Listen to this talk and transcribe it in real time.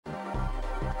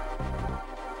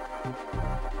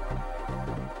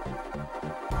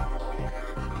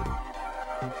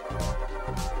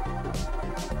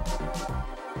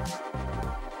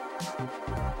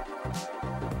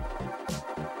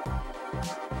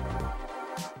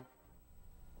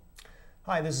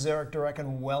Hi, this is Eric Durak,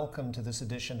 and welcome to this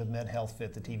edition of Med Health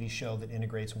Fit, the TV show that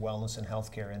integrates wellness and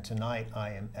healthcare. And tonight, I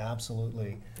am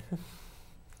absolutely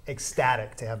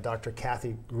ecstatic to have Dr.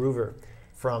 Kathy Gruver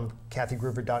from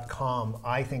kathygruver.com.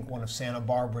 I think one of Santa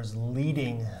Barbara's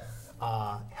leading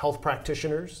health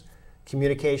practitioners,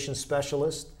 communication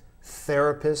specialists,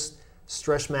 therapists,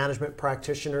 stress management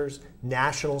practitioners,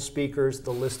 national speakers,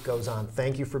 the list goes on.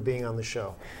 Thank you for being on the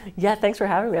show. Yeah, thanks for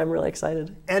having me. I'm really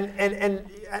excited. And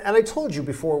I told you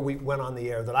before we went on the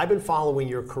air that I've been following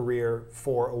your career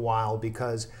for a while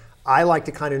because I like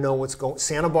to kind of know what's going on.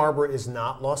 Santa Barbara is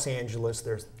not Los Angeles.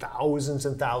 There's thousands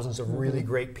and thousands of really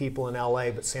great people in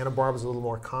LA, but Santa Barbara is a little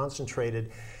more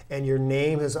concentrated. And your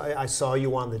name is, I saw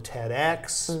you on the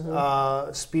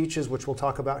TEDx speeches, which we'll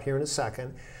talk about here in a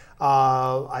second.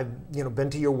 I've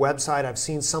been to your website. I've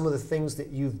seen some of the things that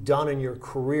you've done in your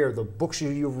career, the books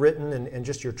you've written, and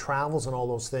just your travels and all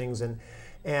those things. And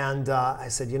I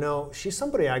said, she's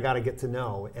somebody I got to get to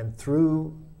know. And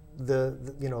through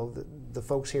the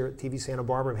folks here at TV Santa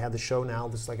Barbara, I've had the show now.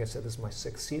 This, like I said, this is my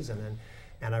 6th season,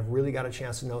 and I've really got a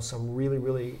chance to know some really,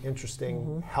 really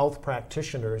interesting health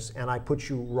practitioners. And I put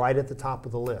you right at the top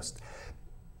of the list.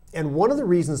 And one of the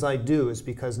reasons I do is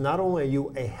because not only are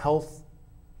you a health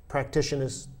practitioner,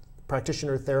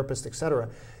 therapist, etc.,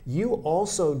 you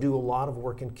also do a lot of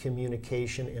work in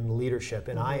communication and leadership.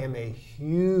 And I am a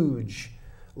huge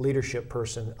leadership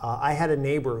person. I had a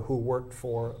neighbor who worked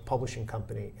for a publishing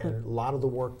company, and a lot of the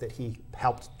work that he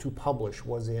helped to publish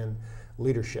was in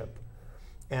leadership.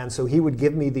 And so he would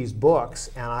give me these books,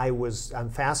 and I'm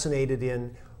fascinated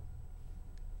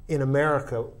in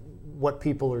America what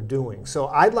people are doing. So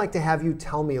I'd like to have you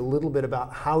tell me a little bit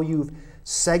about how you've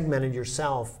segmented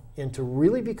yourself into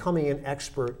really becoming an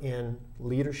expert in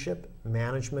leadership,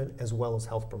 management, as well as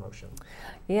health promotion.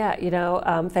 Yeah,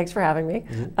 thanks for having me.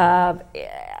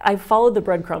 I followed the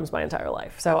breadcrumbs my entire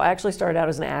life. So I actually started out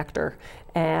as an actor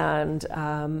and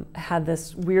had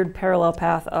this weird parallel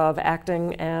path of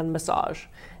acting and massage.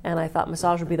 And I thought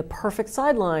massage would be the perfect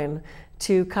sideline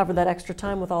to cover that extra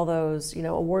time with all those,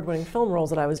 award-winning film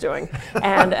roles that I was doing.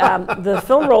 And the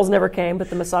film roles never came, but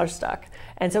the massage stuck.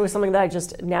 And so it was something that I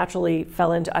just naturally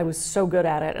fell into. I was so good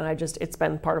at it, and it's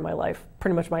been part of my life,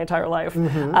 pretty much my entire life.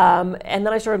 And then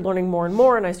I started learning more and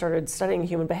more, and I started studying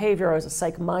human behavior. I was a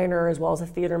psych minor as well as a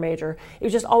theater major. It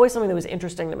was just always something that was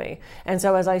interesting to me. And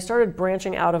so as I started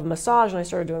branching out of massage, and I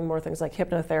started doing more things like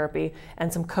hypnotherapy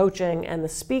and some coaching and the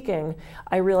speaking,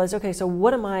 I realized, okay, so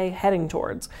what am I heading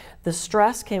towards? The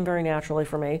stress came very naturally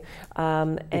for me.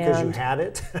 Because you had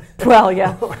it? Well,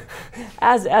 yeah.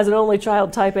 As an only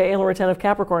child, type A, anal retentive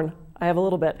Capricorn, I have a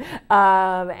little bit.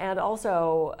 And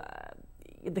also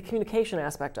the communication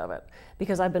aspect of it,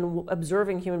 because I've been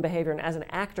observing human behavior, and as an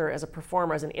actor, as a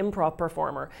performer, as an improv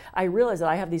performer, I realize that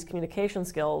I have these communication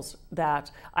skills that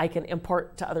I can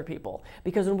impart to other people.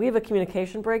 Because when we have a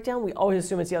communication breakdown, we always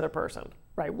assume it's the other person.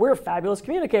 Right, we're fabulous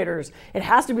communicators. It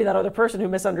has to be that other person who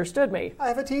misunderstood me. I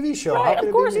have a TV show. Right, of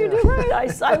course you do.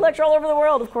 Right, I lecture all over the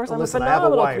world. Of course, I'm a phenomenal I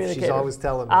have a wife. communicator. She's always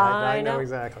telling me. I know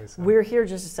exactly. So. We're here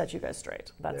just to set you guys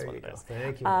straight. That's what it is.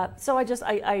 Thank you. So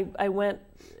I went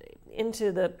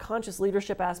into the conscious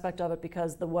leadership aspect of it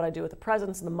because what I do with the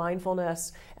presence and the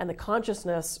mindfulness and the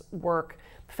consciousness work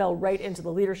fell right into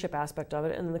the leadership aspect of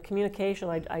it. And the communication,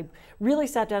 I really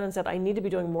sat down and said, I need to be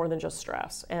doing more than just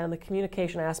stress. And the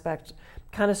communication aspect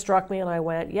kind of struck me, and I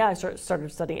went, I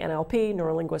started studying NLP,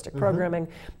 neuro-linguistic programming,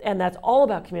 and that's all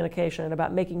about communication and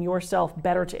about making yourself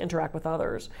better to interact with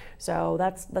others. So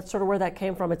that's sort of where that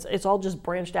came from. It's all just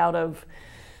branched out of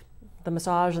the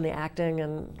massage and the acting,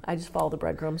 and I just follow the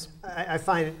breadcrumbs. I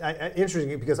find it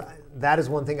interesting because that is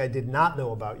one thing I did not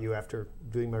know about you after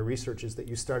doing my research, is that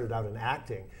you started out in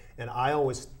acting. And I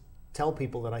always tell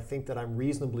people that I think that I'm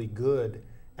reasonably good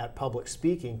at public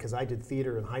speaking because I did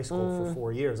theater in high school for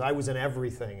 4 years. I was in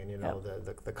everything, and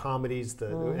the comedies,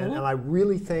 and I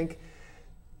really think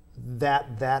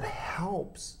that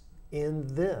helps in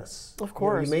this. Of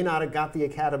course. You may not have got the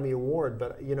Academy Award,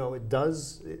 but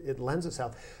it lends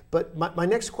itself. But my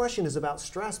next question is about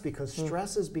stress, because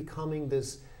stress is becoming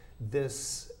this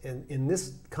in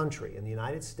this country, in the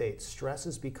United States, stress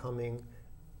is becoming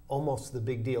almost the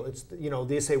big deal. It's,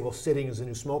 they say, well, sitting is the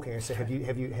new smoking. I say, have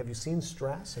you seen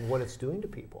stress and what it's doing to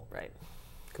people? Right.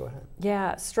 Go ahead.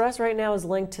 Yeah, stress right now is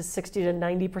linked to 60 to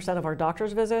 90% of our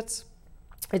doctor's visits.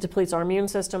 It depletes our immune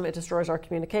system. It destroys our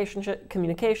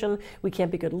communication. We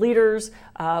can't be good leaders.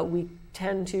 We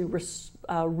tend to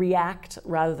react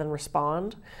rather than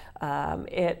respond.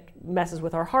 It messes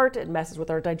with our heart, it messes with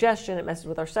our digestion, it messes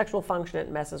with our sexual function,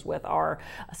 it messes with our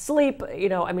sleep.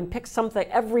 Pick something,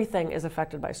 everything is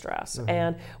affected by stress.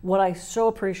 And what I so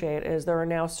appreciate is there are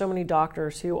now so many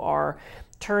doctors who are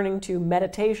turning to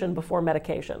meditation before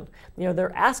medication.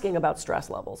 They're asking about stress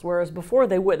levels, whereas before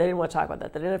they didn't want to talk about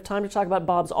that. They didn't have time to talk about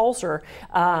Bob's ulcer.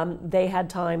 They had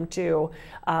time to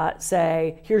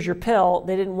say, here's your pill.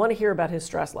 They didn't want to hear about his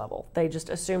stress level. They just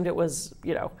assumed it was,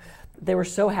 they were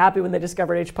so happy when they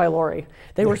discovered H. pylori.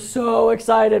 They were so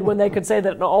excited when they could say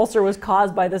that an ulcer was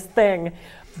caused by this thing.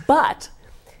 But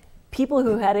people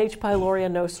who had H. pylori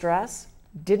and no stress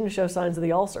didn't show signs of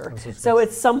the ulcer. So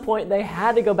at some point they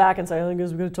had to go back and say, I think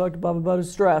I'm going to talk to Bob about his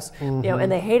stress.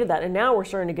 And they hated that. And now we're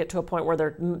starting to get to a point where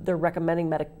they're recommending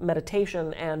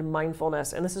meditation and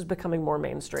mindfulness, and this is becoming more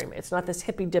mainstream. It's not this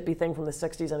hippy dippy thing from the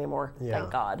 60s anymore. Yeah.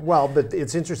 Thank God. Well, but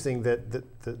it's interesting that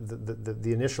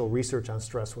the initial research on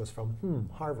stress was from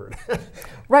Harvard.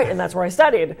 Right, and that's where I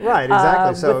studied. Right,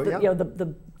 exactly.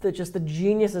 So just the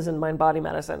geniuses in mind-body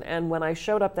medicine. And when I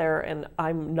showed up there, and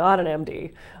I'm not an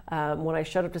MD, when I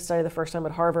showed up to study the first time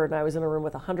at Harvard and I was in a room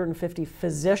with 150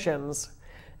 physicians,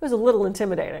 it was a little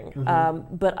intimidating.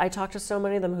 But I talked to so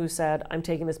many of them who said, I'm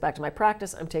taking this back to my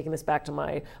practice, I'm taking this back to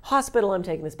my hospital, I'm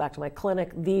taking this back to my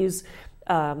clinic. These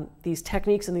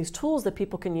techniques and these tools that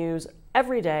people can use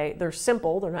every day, they're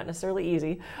simple, they're not necessarily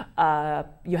easy.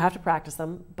 You have to practice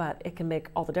them, but it can make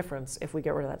all the difference if we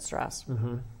get rid of that stress.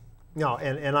 No,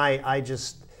 and I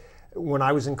just, when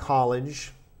I was in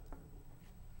college,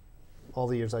 all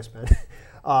the years I spent,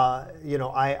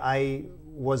 I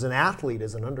was an athlete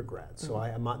as an undergrad.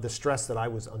 So the stress that I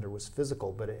was under was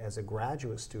physical, but as a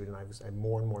graduate student, I had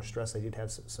more and more stress. I did have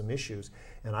some issues,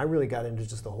 and I really got into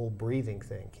just the whole breathing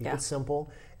thing. Keep it simple,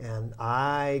 and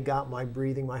I got my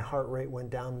breathing, my heart rate went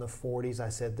down in the 40s. I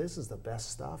said, this is the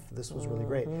best stuff. This was really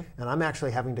great. And I'm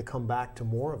actually having to come back to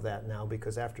more of that now,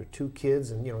 because after 2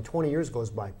 kids and 20 years goes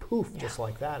by, poof, just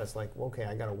like that. It's like, well, okay,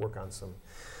 I got to work on some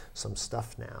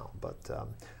stuff now. But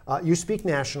you speak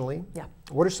nationally. Yeah.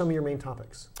 What are some of your main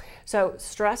topics? So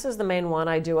stress is the main one.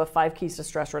 I do a 5 keys to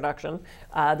stress reduction.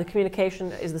 The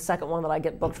communication is the second one that I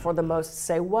get booked for the most.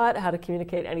 Say what? How to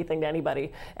communicate anything to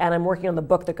anybody. And I'm working on the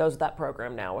book that goes with that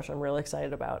program now, which I'm really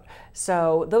excited about.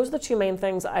 So those are the 2 main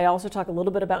things. I also talk a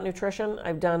little bit about nutrition.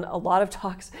 I've done a lot of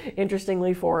talks,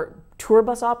 interestingly, for tour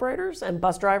bus operators and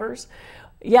bus drivers.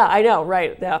 Yeah, I know,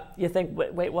 right. Yeah, you think,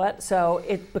 wait, what? So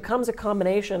it becomes a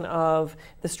combination of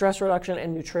the stress reduction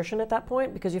and nutrition at that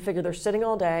point, because you figure they're sitting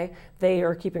all day, they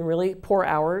are keeping really poor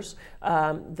hours,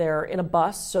 they're in a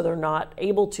bus, so they're not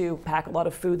able to pack a lot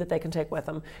of food that they can take with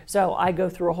them. So I go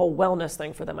through a whole wellness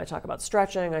thing for them. I talk about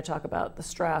stretching, I talk about the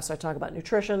stress, I talk about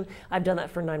nutrition. I've done that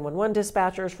for 911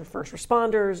 dispatchers, for first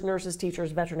responders, nurses,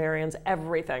 teachers, veterinarians,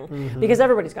 everything, because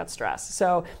everybody's got stress.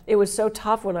 So it was so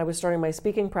tough when I was starting my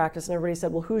speaking practice, and everybody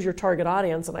said, well, who's your target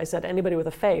audience? And I said, anybody with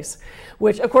a face,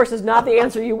 which of course is not the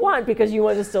answer you want, because you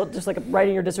want to still, just like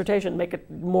writing your dissertation, make it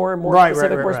more and more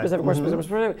specific, more specific, more specific, more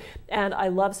specific. And I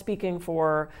love speaking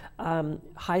for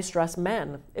high stress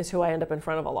men is who I end up in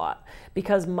front of a lot,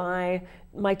 because my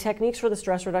techniques for the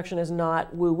stress reduction is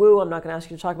not woo-woo. I'm not going to ask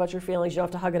you to talk about your feelings. You don't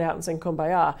have to hug it out and sing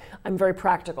Kumbaya. I'm very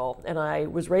practical, and I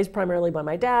was raised primarily by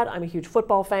my dad. I'm a huge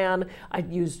football fan. I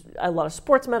use a lot of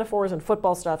sports metaphors and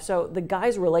football stuff, so the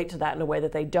guys relate to that in a way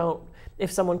that they don't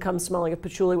if someone comes smelling of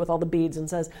patchouli with all the beads and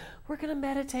says, we're going to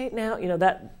meditate now.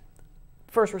 That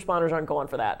first responders aren't going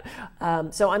for that.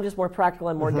 So I'm just more practical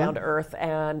and more down to earth,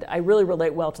 and I really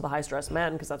relate well to the high stress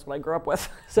men, because that's what I grew up with.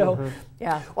 So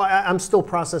yeah. Well, I'm still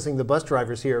processing the bus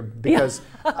drivers here, because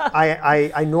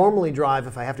I normally drive.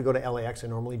 If I have to go to LAX, I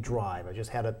normally drive.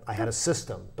 I had a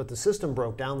system, but the system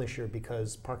broke down this year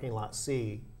because parking lot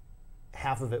C,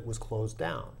 half of it was closed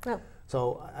down. Oh.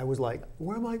 So I was like,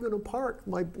 where am I going to park?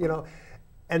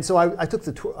 And so I took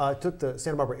the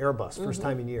Santa Barbara Airbus, first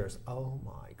time in years. Oh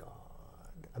my God.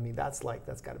 I mean, that's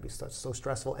got to be so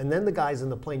stressful. And then the guys in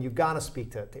the plane, you've got to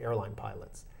speak to airline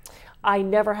pilots. I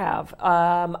never have.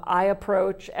 I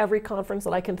approach every conference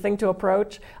that I can think to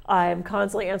approach. I'm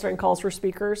constantly answering calls for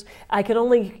speakers. I can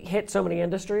only hit so many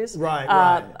industries. Right.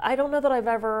 I don't know that I've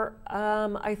ever,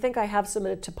 I think I have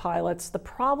submitted to pilots. The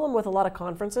problem with a lot of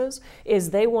conferences is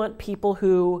they want people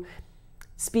who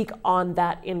speak on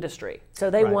that industry.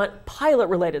 So they want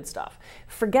pilot-related stuff,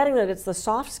 forgetting that it's the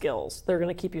soft skills that are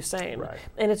going to keep you sane. Right.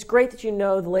 And it's great that you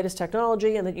know the latest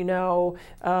technology and that you know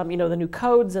the new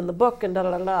codes and the book and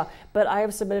da-da-da-da. But I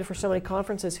have submitted for so many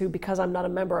conferences who, because I'm not a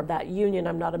member of that union,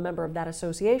 I'm not a member of that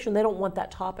association, they don't want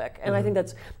that topic. And I think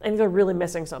they're really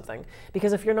missing something.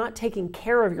 Because if you're not taking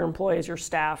care of your employees, your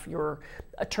staff, your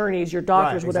attorneys, your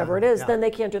doctors, Right, whatever exactly. it is, Yeah. then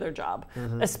they can't do their job.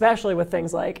 Especially with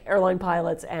things like airline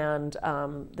pilots and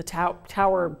the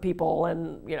tower people,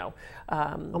 and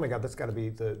Oh my God, that's got to be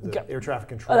the air traffic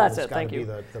control. that's has it. got Thank to you.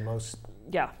 be the most,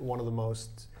 Yeah. one of the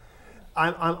most.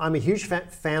 I'm a huge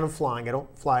fan of flying. I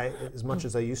don't fly as much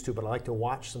as I used to, but I like to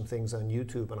watch some things on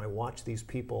YouTube, and I watch these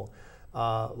people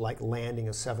like landing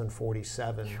a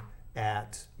 747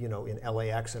 at in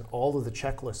LAX, and all of the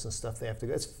checklists and stuff they have to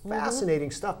go. It's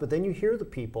fascinating stuff. But then you hear the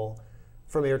people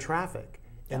from air traffic,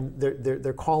 and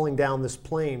they're calling down this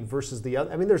plane versus the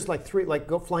other. I mean, there's like three, like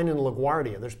go flying in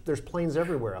LaGuardia. There's planes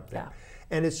everywhere up there. Yeah.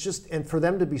 And it's just, and for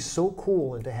them to be so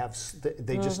cool and to have,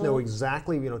 they just know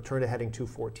exactly, turn to heading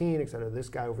 214, et cetera, this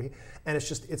guy over here. And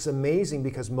it's amazing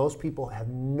because most people have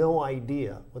no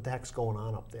idea what the heck's going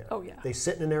on up there. Oh, yeah. They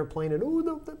sit in an airplane and,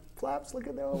 the flaps, look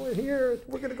at that over here,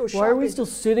 we're going to go shopping. Why are we still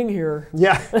sitting here?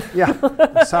 Yeah,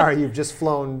 yeah. Sorry, you've just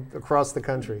flown across the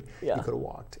country. Yeah. You could have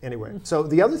walked. Anyway, so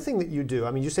the other thing that you do,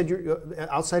 I mean, you said you're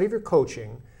outside of your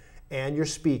coaching and your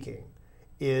speaking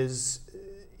is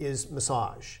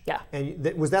massage. Yeah. And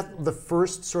was that the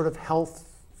first sort of health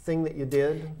thing that you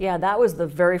did? Yeah, that was the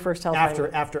very first health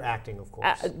thing. After acting, of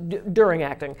course. During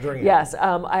acting. During yes.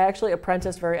 I actually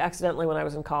apprenticed very accidentally when I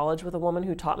was in college with a woman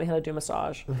who taught me how to do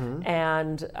massage.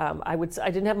 And I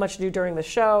didn't have much to do during the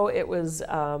show. It was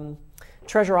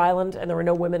Treasure Island, and there were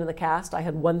no women in the cast. I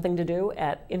had one thing to do.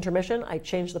 At intermission, I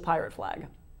changed the pirate flag.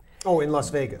 Oh, in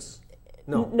Las Vegas?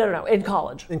 No. No, in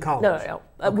college. In college? No.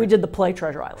 Okay. We did the play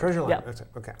Treasure Island. Treasure Island, Yeah. that's it,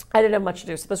 okay. I didn't have much to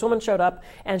do. So this woman showed up,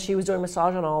 and she was doing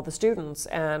massage on all the students,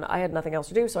 and I had nothing else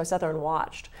to do, so I sat there and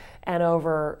watched. And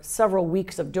over several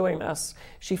weeks of doing this,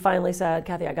 she finally said,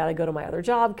 Kathy, I got to go to my other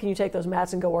job. Can you take those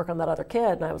mats and go work on that other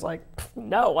kid? And I was like,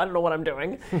 no, I don't know what I'm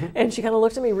doing. And she kind of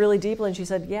looked at me really deeply, and she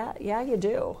said, yeah, you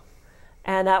do.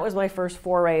 And that was my first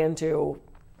foray into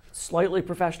slightly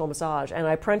professional massage, and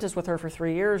I apprenticed with her for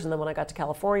 3 years, and then when I got to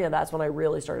California, that's when I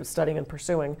really started studying and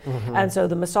pursuing. And so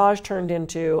the massage turned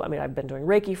into, I've been doing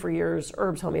Reiki for years,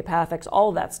 herbs, homeopathics, all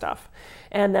of that stuff.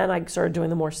 And then I started doing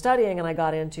the more studying, and I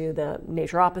got into the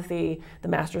naturopathy, the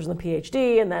master's and the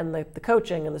PhD, and then the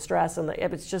coaching and the stress, and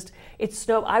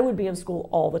I would be in school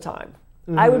all the time.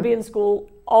 I would be in school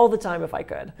all the time if I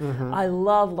could. I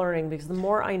love learning because the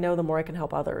more I know, the more I can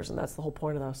help others, and that's the whole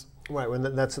point of this. Right, and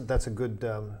that's a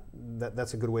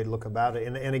good way to look about it.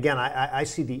 And again, I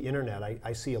see the internet.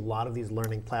 I see a lot of these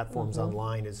learning platforms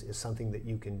online is something that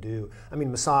you can do. I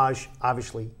mean, massage,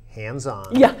 obviously,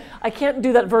 hands-on. Yeah, I can't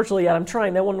do that virtually yet. I'm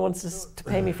trying. No one wants to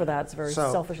pay me for that. It's very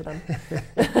selfish of them.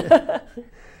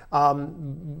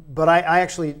 But I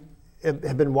actually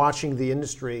have been watching the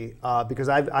industry because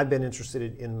I've been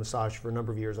interested in massage for a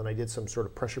number of years, and I did some sort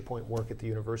of pressure point work at the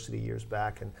university years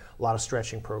back, and a lot of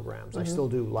stretching programs. I still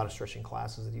do a lot of stretching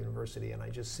classes at the university, and I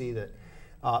just see that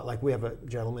like we have a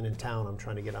gentleman in town I'm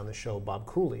trying to get on the show, Bob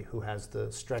Cooley, who has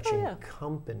the stretching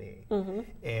company,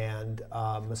 and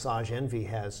Massage Envy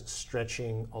has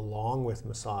stretching along with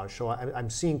massage. So I'm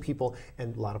seeing people,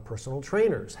 and a lot of personal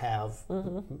trainers have,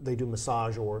 they do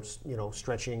massage or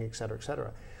stretching, et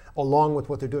cetera, along with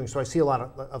what they're doing. So I see a lot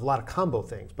of combo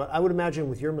things. But I would imagine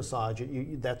with your massage,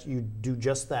 you do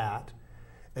just that,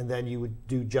 and then you would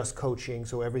do just coaching.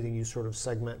 So everything you sort of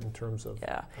segment in terms of.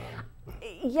 Yeah.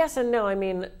 Yes and no. I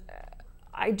mean,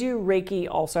 I do Reiki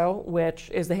also, which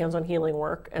is the hands-on healing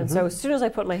work. And so as soon as I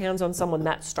put my hands on someone,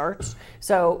 that starts.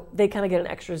 So they kind of get an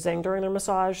extra zing during their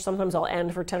massage. Sometimes I'll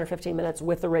end for 10 or 15 minutes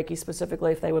with the Reiki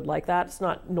specifically if they would like that. It's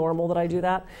not normal that I do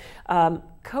that.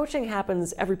 Coaching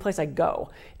happens every place I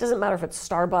go. It doesn't matter if it's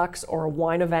Starbucks or a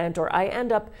wine event, or I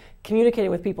end up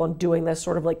communicating with people and doing this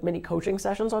sort of like mini coaching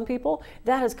sessions on people.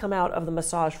 That has come out of the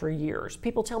massage for years.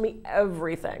 People tell me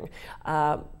everything,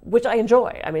 which I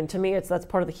enjoy. I mean, to me, that's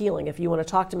part of the healing. If you want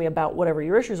to talk to me about whatever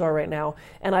your issues are right now,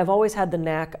 and I've always had the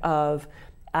knack of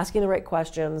asking the right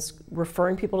questions,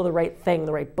 referring people to the right thing,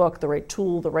 the right book, the right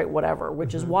tool, the right whatever,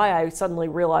 which is why I suddenly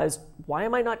realized, why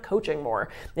am I not coaching more?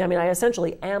 I mean, I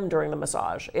essentially am during the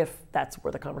massage, if that's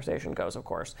where the conversation goes, of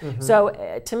course.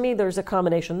 So to me, there's a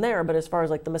combination there, but as far as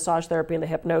like the massage therapy and the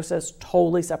hypnosis,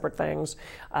 totally separate things.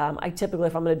 I typically,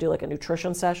 if I'm gonna do like a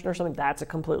nutrition session or something, that's a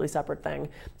completely separate thing.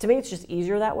 To me, it's just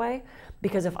easier that way,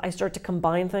 because if I start to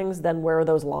combine things, then where are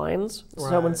those lines?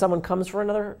 Right. So when someone comes for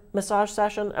another massage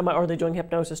session, are they doing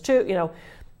hypnosis too?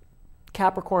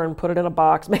 Capricorn, put it in a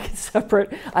box, make it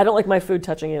separate. I don't like my food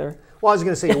touching either. Well, I was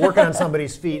going to say, you're working on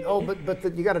somebody's feet. Oh,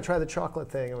 but you got to try the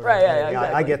chocolate thing. Right, yeah,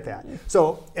 exactly. I get that.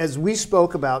 So as we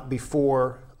spoke about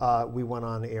before we went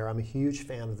on air, I'm a huge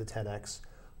fan of the TEDx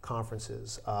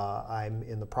conferences. I'm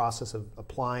in the process of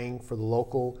applying for the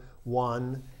local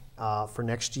one for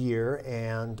next year,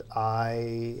 and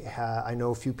I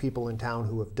know a few people in town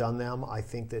who have done them. I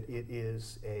think that it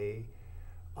is a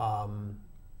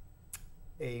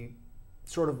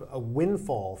sort of a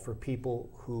windfall for people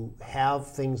who have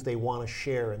things they want to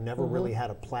share and never really had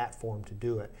a platform to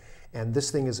do it. And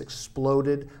this thing has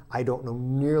exploded. I don't know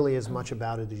nearly as much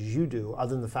about it as you do,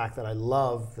 other than the fact that I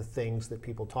love the things that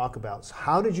people talk about. So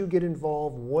how did you get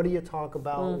involved? What do you talk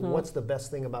about? What's the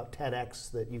best thing about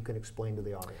TEDx that you can explain to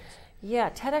the audience?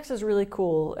 Yeah, TEDx is really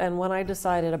cool. And when I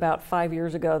decided about 5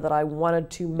 years ago that I wanted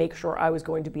to make sure I was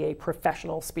going to be a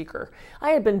professional speaker, I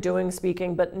had been doing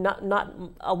speaking, but not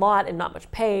a lot and not much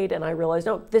paid. And I realized,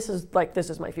 no, this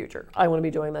is my future. I want to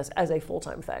be doing this as a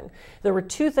full-time thing. There were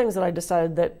two things that I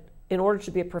decided that in order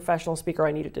to be a professional speaker,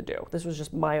 I needed to do. This was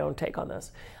just my own take on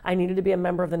this. I needed to be a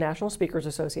member of the National Speakers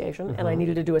Association, and I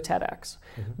needed to do a TEDx.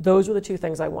 Those were the two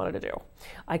things I wanted to do.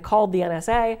 I called the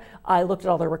NSA, I looked at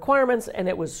all their requirements, and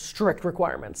it was strict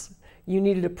requirements. You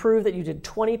needed to prove that you did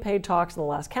 20 paid talks in the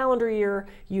last calendar year.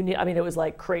 It was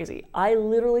like crazy. I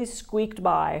literally squeaked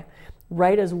by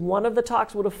right as one of the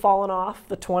talks would have fallen off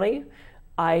the 20.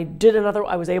 I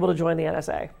was able to join the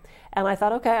NSA. And I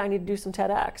thought, okay, I need to do some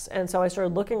TEDx. And so I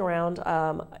started looking around.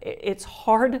 It's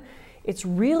hard. It's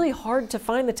really hard to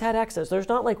find the TEDx's. There's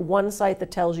not like one site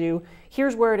that tells you,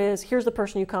 here's where it is, here's the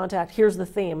person you contact, here's the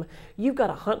theme. You've got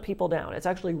to hunt people down. It's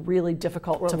actually really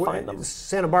difficult to find them.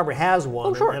 Santa Barbara has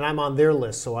one, and I'm on their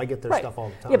list, so I get their stuff all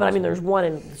the time. Yeah, but there's one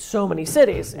in so many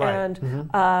cities. Right.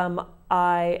 And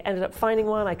I ended up finding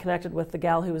one. I connected with the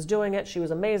gal who was doing it. She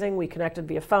was amazing. We connected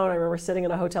via phone. I remember sitting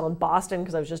in a hotel in Boston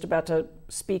because I was just about to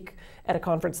speak at a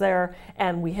conference there,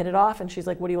 and we hit it off, and she's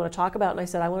like, what do you want to talk about? And I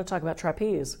said, I want to talk about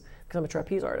trapeze, because I'm a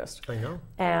trapeze artist. I know.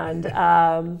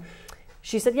 And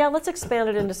she said, yeah, let's expand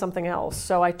it into something else.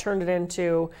 So I turned it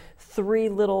into 3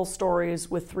 little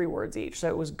stories with 3 words each. So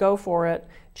it was go for it,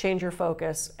 change your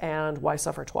focus, and why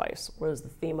suffer twice was the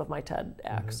theme of my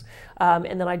TEDx.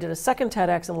 And then I did a second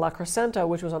TEDx in La Crescenta,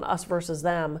 which was on us versus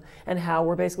them, and how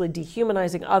we're basically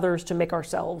dehumanizing others to make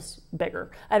ourselves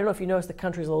bigger. I don't know if you noticed the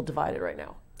country's a little divided right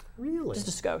now. Really? Just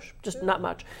a skosh, just not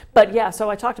much. But yeah, so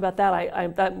I talked about that.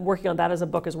 I'm working on that as a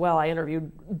book as well. I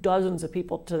interviewed dozens of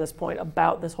people to this point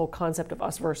about this whole concept of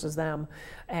us versus them.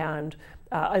 And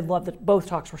I love that both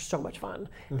talks were so much fun.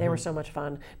 They were so much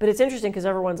fun. But it's interesting because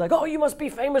everyone's like, oh, you must be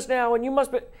famous now and you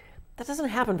must be. That doesn't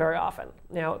happen very often.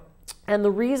 And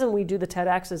the reason we do the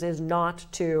TEDx's is not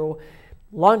to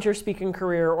launch your speaking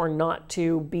career or not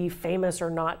to be famous or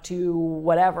not to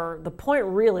whatever. The point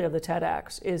really of the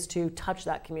TEDx is to touch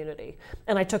that community.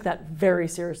 And I took that very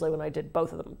seriously when I did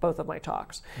both of my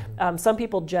talks. Some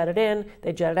people jetted in,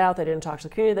 they jetted out, they didn't talk to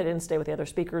the community, they didn't stay with the other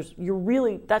speakers.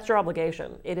 That's your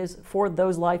obligation. It is for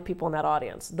those live people in that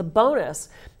audience. The bonus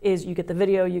is you get the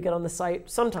video, you get on the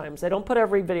site. Sometimes they don't put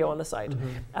every video on the site.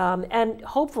 And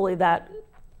hopefully that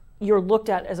you're looked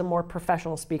at as a more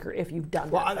professional speaker if you've done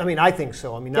that. Well, I think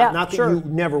so. Not that you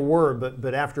never were,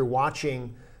 but after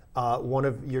watching one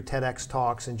of your TEDx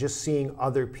talks and just seeing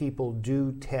other people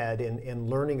do TED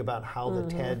and learning about how the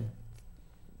TED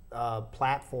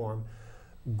platform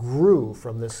grew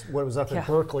from this, what was up in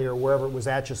Berkeley or wherever it was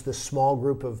at, just this small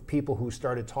group of people who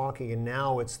started talking, and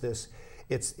now it's this.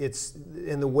 It's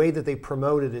and the way that they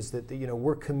promote it is that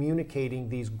we're communicating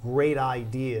these great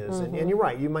ideas, and you're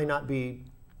right. You might not be.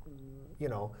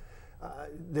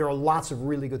 There are lots of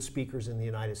really good speakers in the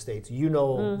United States.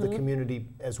 The community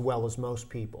as well as most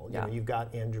people. You've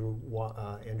got Andrew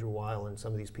Weil and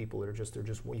some of these people that they're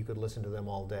just you could listen to them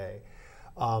all day.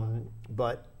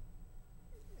 But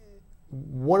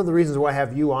one of the reasons why I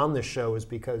have you on this show is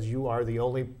because you are the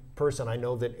only person I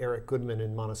know that Eric Goodman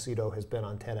in Montecito has been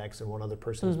on TEDx, and one other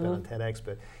person has been on TEDx,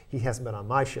 but he hasn't been on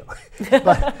my show.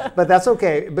 but that's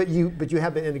okay. But you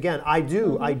have been, and again, I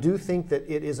do think that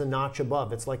it is a notch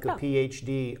above. It's like a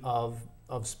PhD of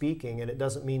speaking, and it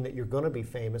doesn't mean that you're going to be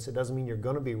famous. It doesn't mean you're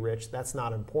going to be rich. That's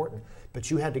not important. But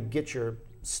you had to get your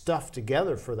stuff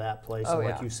together for that place, and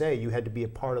like you say, you had to be a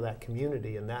part of that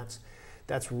community, and that's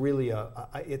really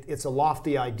it's a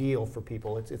lofty ideal for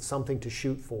people. It's something to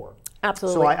shoot for.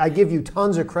 Absolutely. So I give you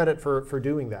tons of credit for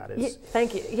doing that.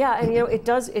 Thank you. Yeah, and it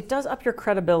does up your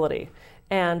credibility.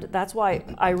 And that's why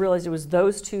I realized it was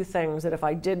those two things that if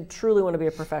I did truly want to be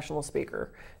a professional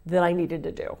speaker, that I needed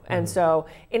to do. And so,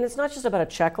 and it's not just about a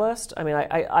checklist.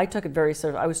 I took it very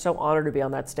seriously. I was so honored to be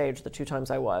on that stage the 2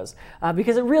 times I was,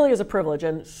 because it really is a privilege,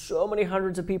 and so many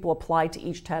hundreds of people apply to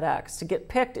each TEDx. To get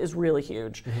picked is really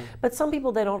huge. But some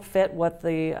people, they don't fit what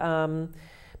the,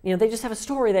 they just have a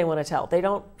story they want to tell. They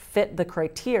don't fit the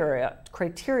criteria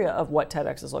of what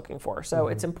TEDx is looking for. So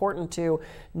it's important to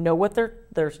know what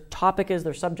their topic is,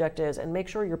 their subject is, and make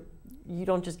sure you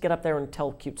don't just get up there and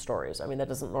tell cute stories. I mean, that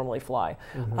doesn't normally fly.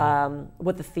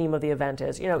 What the theme of the event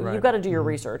is, you've got to do your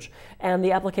research, and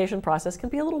the application process can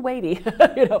be a little weighty,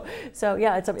 So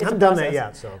yeah, it's a I haven't process. done that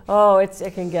yet, so. Oh,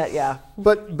 it can get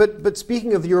But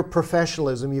speaking of your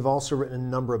professionalism, you've also written a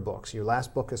number of books. Your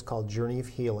last book is called Journey of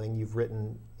Healing. You've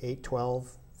written 8,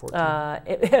 12, 14?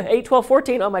 8, 12,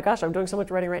 14. Oh my gosh, I'm doing so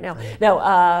much writing right now. No,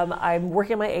 I'm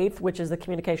working on my 8th, which is the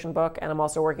communication book, and I'm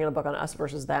also working on a book on us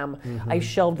versus them. I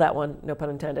shelved that one, no pun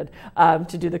intended,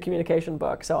 to do the communication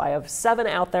book. So I have 7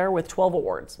 out there with 12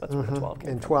 awards. That's where the 12 came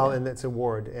and from. 12, and it's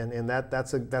award, and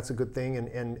that's a good thing.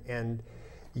 And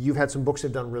you've had some books that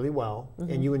have done really well,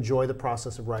 and you enjoy the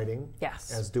process of writing.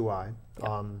 Yes. As do I. Yep.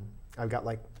 I've got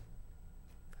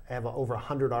I have over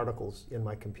 100 articles in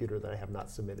my computer that I have not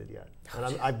submitted yet.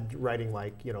 And I'm writing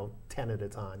 10 at a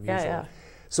time usually. Yeah.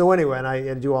 So anyway, and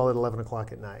I do all at 11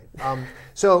 o'clock at night.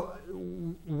 So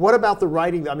what about the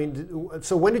writing? I mean,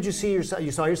 so when did you see yourself?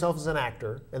 You saw yourself as an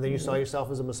actor, and then you saw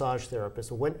yourself as a massage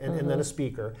therapist, and then a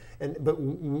speaker. But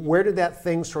where did that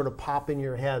thing sort of pop in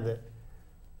your head that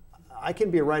I can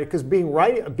be a writer? Because being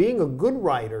a good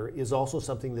writer is also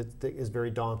something that is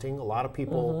very daunting. A lot of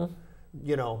people...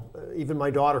 even my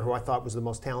daughter, who I thought was the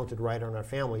most talented writer in our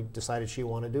family, decided she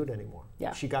didn't want to do it anymore.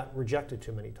 Yeah. She got rejected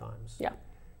too many times. Yeah.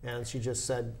 And she just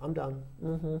said, I'm done.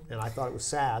 And I thought it was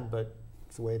sad, but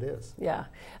it's the way it is. Yeah.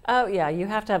 Oh, yeah. You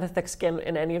have to have a thick skin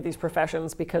in any of these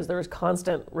professions because there is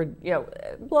constant,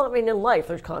 in life,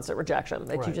 there's constant rejection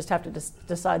that you just have to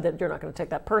decide that you're not going to take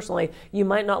that personally. You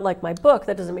might not like my book.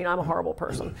 That doesn't mean I'm a horrible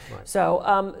person. Right.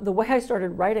 So the way I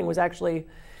started writing was actually...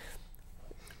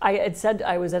 I had said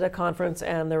I was at a conference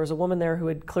and there was a woman there who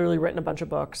had clearly written a bunch of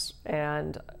books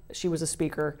and she was a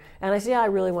speaker. And I said, I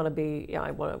really want to I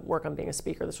want to work on being a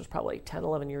speaker. This was probably 10,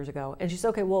 11 years ago. And she said,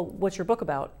 okay, well, what's your book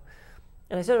about?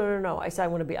 And I said, no. I said, I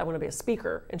want to be a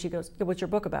speaker. And she goes, yeah, what's your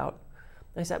book about?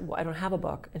 And I said, well, I don't have a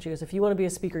book. And she goes, if you want to be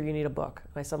a speaker, you need a book.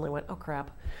 And I suddenly went, oh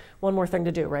crap, one more thing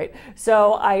to do, right?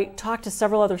 So I talked to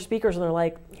several other speakers and they're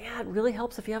like, yeah, it really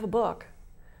helps if you have a book.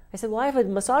 I said, well, I have a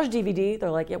massage DVD.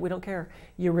 They're like, yeah, we don't care.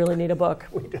 You really need a book.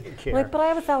 We don't care. I'm like, but I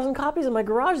have 1,000 copies in my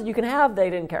garage that you can have. They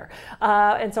didn't care.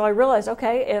 And so I realized,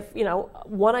 okay, if,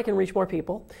 one, I can reach more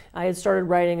people. I had started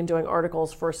writing and doing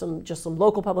articles for some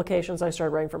local publications. I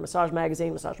started writing for Massage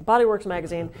Magazine, Massage and Body Works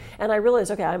Magazine. And I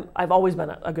realized, okay, I've always been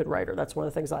a good writer. That's one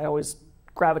of the things I always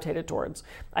gravitated towards.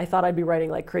 I thought I'd be writing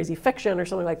like crazy fiction or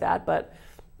something like that, but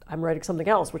I'm writing something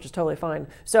else, which is totally fine.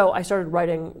 So I started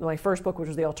writing my first book, which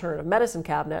was The Alternative Medicine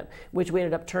Cabinet, which we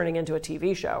ended up turning into a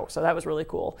TV show. So that was really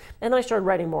cool. And then I started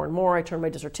writing more and more. I turned my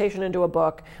dissertation into a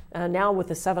book. And now with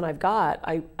the 7 I've got,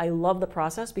 I love the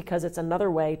process because it's another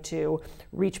way to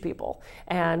reach people.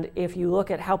 And if you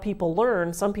look at how people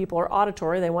learn, some people are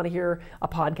auditory, they want to hear a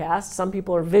podcast. Some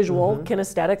people are visual,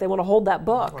 kinesthetic, they want to hold that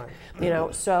book.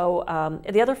 Right. So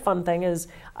the other fun thing is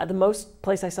the most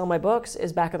place I sell my books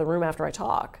is back of the room after I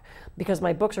talk. Because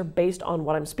my books are based on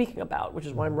what I'm speaking about, which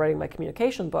is why I'm writing my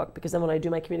communication book, because then when I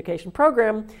do my communication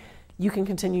program, you can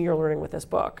continue your learning with this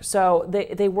book. So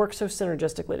they work so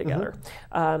synergistically together.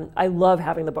 I love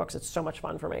having the books. It's so much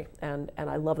fun for me, and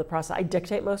I love the process. I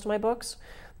dictate most of my books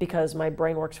because my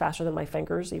brain works faster than my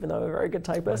fingers, even though I'm a very good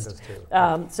typist.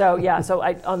 Mine does too. So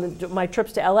on my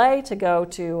trips to LA to go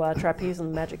to Trapeze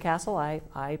and Magic Castle,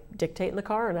 I dictate in the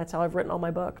car, and that's how I've written all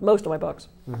my books, most of my books.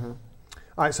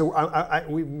 All right, so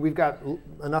we've got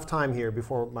enough time here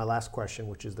before my last question,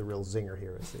 which is the real zinger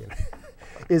here,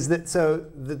 is that so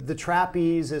the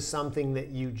trapeze is something that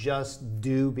you just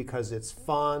do because it's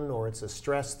fun or it's a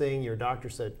stress thing? Your doctor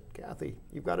said, Kathy,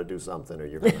 you've got to do something or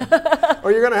you're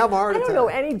gonna have a heart attack. I don't know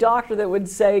any doctor that would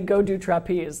say go do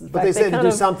trapeze. But they said to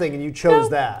do something and you chose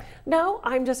that. No,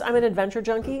 I'm an adventure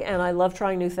junkie and I love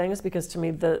trying new things because to me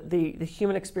the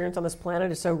human experience on this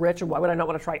planet is so rich, and why would I not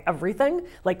want to try everything?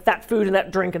 Like that food and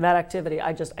that drink and that activity,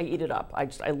 I eat it up.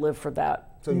 I live for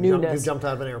that newness. You jumped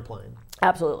out of an airplane?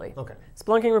 Absolutely. Okay.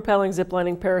 Spelunking, rappelling,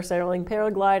 ziplining, parasailing,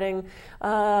 paragliding,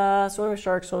 swimming with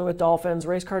sharks, swimming with dolphins,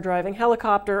 race car driving,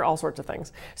 helicopter, all sorts of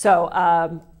things. So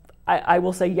I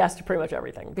will say yes to pretty much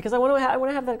everything because I want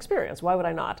to have that experience. Why would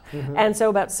I not? And so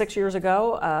about 6 years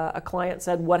ago, a client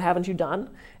said, "What haven't you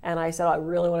done?" And I said, "I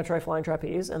really want to try flying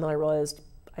trapeze." And then I realized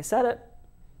I said it.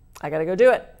 I got to go do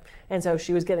it. And so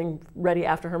she was getting ready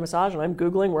after her massage, and I'm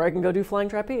Googling where I can go do flying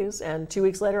trapeze. And 2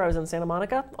 weeks later, I was in Santa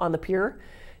Monica on the pier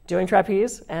doing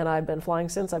trapeze, and I've been flying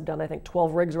since. I've done, I think,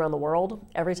 12 rigs around the world.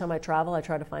 Every time I travel, I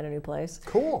try to find a new place.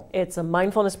 Cool. It's a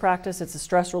mindfulness practice. It's a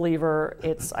stress reliever.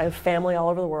 I have family all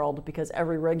over the world because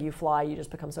every rig you fly, you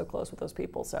just become so close with those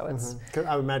people. So it's.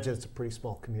 I would imagine it's a pretty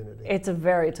small community. It's a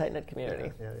very tight-knit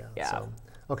community. Yeah. So,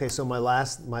 okay, so my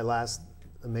last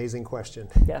amazing question.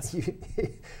 Yes.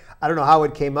 I don't know how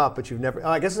it came up, but you've never,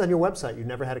 I guess it's on your website, you've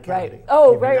never had a cavity. Right.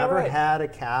 Oh, you've right, never right. had a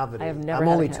cavity. I have never I'm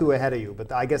had only a cavity. 2 ahead of you,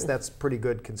 but I guess that's pretty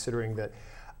good considering that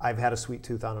I've had a sweet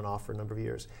tooth on and off for a number of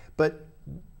years. But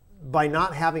by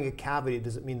not having a cavity,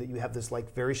 does it mean that you have this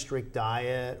like very strict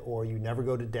diet, or you never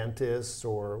go to dentists,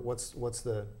 or what's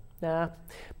the... Nah,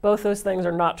 both those things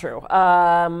are not true.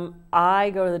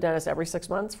 I go to the dentist every 6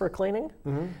 months for cleaning.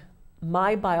 Mm-hmm.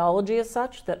 My biology is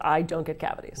such that I don't get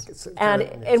cavities. It's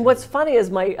and what's funny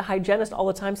is my hygienist all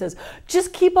the time says,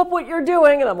 just keep up what you're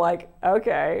doing. And I'm like,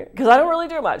 okay, because I don't really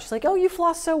do much. She's like, oh, you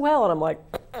floss so well. And I'm like,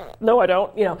 no, I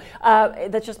don't. You know,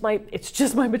 that's just it's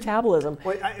just my metabolism.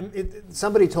 Well,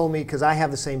 somebody told me, because I have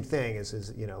the same thing,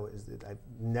 I've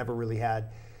never really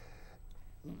had,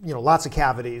 lots of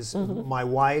cavities. Mm-hmm. My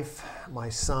wife, my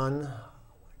son,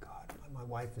 my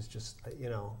wife is just,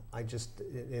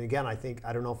 and again, I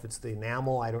don't know if it's the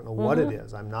enamel, I don't know what it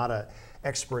is. I'm not an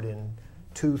expert in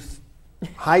tooth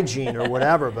hygiene or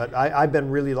whatever, but I've been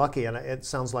really lucky, and it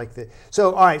sounds like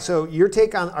so all right, so your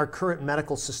take on our current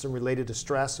medical system related to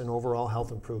stress and overall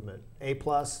health improvement, A+,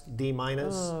 D-?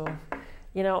 Oh.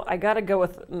 I got to go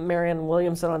with Marianne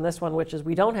Williamson on this one, which is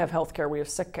we don't have health care, we have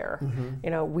sick care.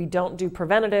 Mm-hmm. We don't do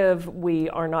preventative. We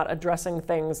are not addressing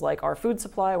things like our food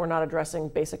supply. We're not addressing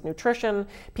basic nutrition.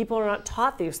 People are not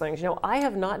taught these things. I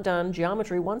have not done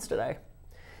geometry once today,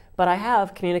 but I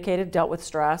have communicated, dealt with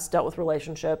stress, dealt with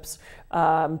relationships,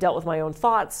 dealt with my own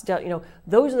thoughts.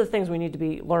 Those are the things we need to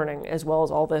be learning, as well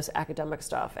as all this academic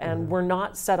stuff. And we're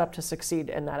not set up to succeed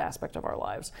in that aspect of our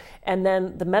lives. And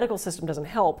then the medical system doesn't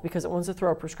help because it wants to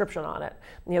throw a prescription on it.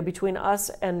 Between us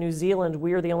and New Zealand,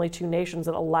 we are the only 2 nations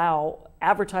that allow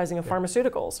advertising of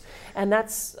pharmaceuticals. And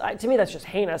that's, to me, that's just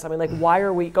heinous. I mean, like, why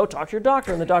are we, go talk to your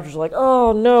doctor, and the doctors are like,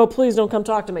 oh no, please don't come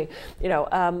talk to me.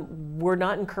 We're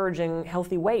not encouraging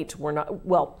healthy weight.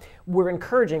 We're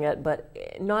encouraging it, but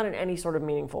not in any sort of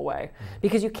meaningful way.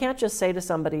 Because you can't just say to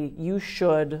somebody, you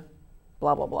should,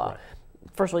 blah, blah, blah. Right.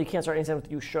 First of all, you can't start anything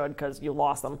with you should because you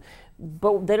lost them.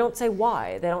 But they don't say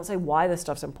why. They don't say why this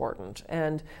stuff's important.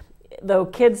 And though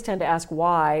kids tend to ask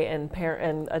why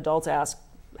and adults ask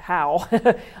how,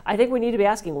 I think we need to be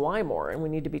asking why more, and we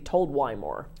need to be told why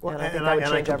more. Well, and I think that would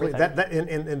change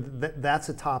everything. That's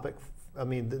a topic. I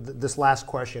mean, this last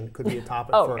question could be a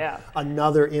topic oh, for yeah.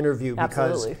 another interview,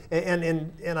 because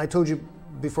absolutely. And I told you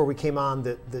before we came on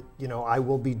that I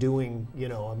will be doing, I'm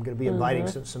going to be inviting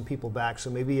some people back. So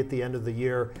maybe at the end of the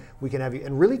year we can have you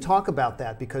and really talk about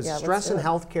that, because stress in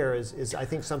healthcare is I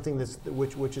think something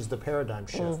which is the paradigm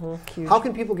shift. How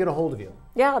can people get a hold of you?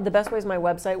 Yeah, the best way is my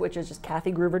website, which is just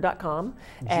kathygruver.com.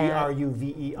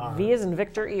 Gruver. V as in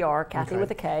Victor, E-R, Kathy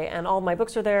with a K. And all my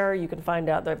books are there. You can find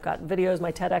out. They've got videos.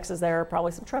 My TEDx is there.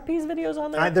 Probably some trapeze videos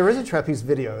on there. There is a trapeze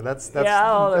video. That's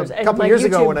a couple years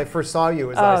ago when I first saw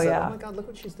you. I said, oh my God, look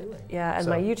what she's doing. Yeah, and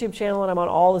my YouTube channel, and I'm on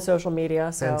all the social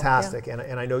media. So, fantastic. Yeah.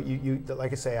 And I know you,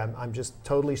 like I say, I'm just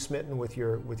totally smitten with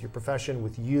your profession,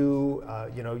 with you.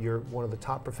 You're one of the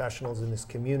top professionals in this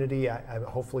community.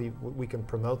 Hopefully we can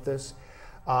promote this.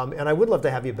 And I would love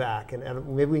to have you back, and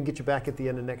maybe we can get you back at the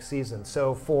end of next season.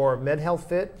 So for MedHealth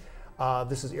Fit,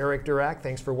 this is Eric Durak.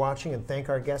 Thanks for watching, and thank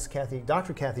our guest,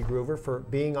 Dr. Kathy Gruver, for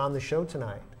being on the show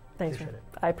tonight. Thanks.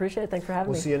 I appreciate it. Thanks for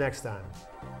having me. We'll see you next time.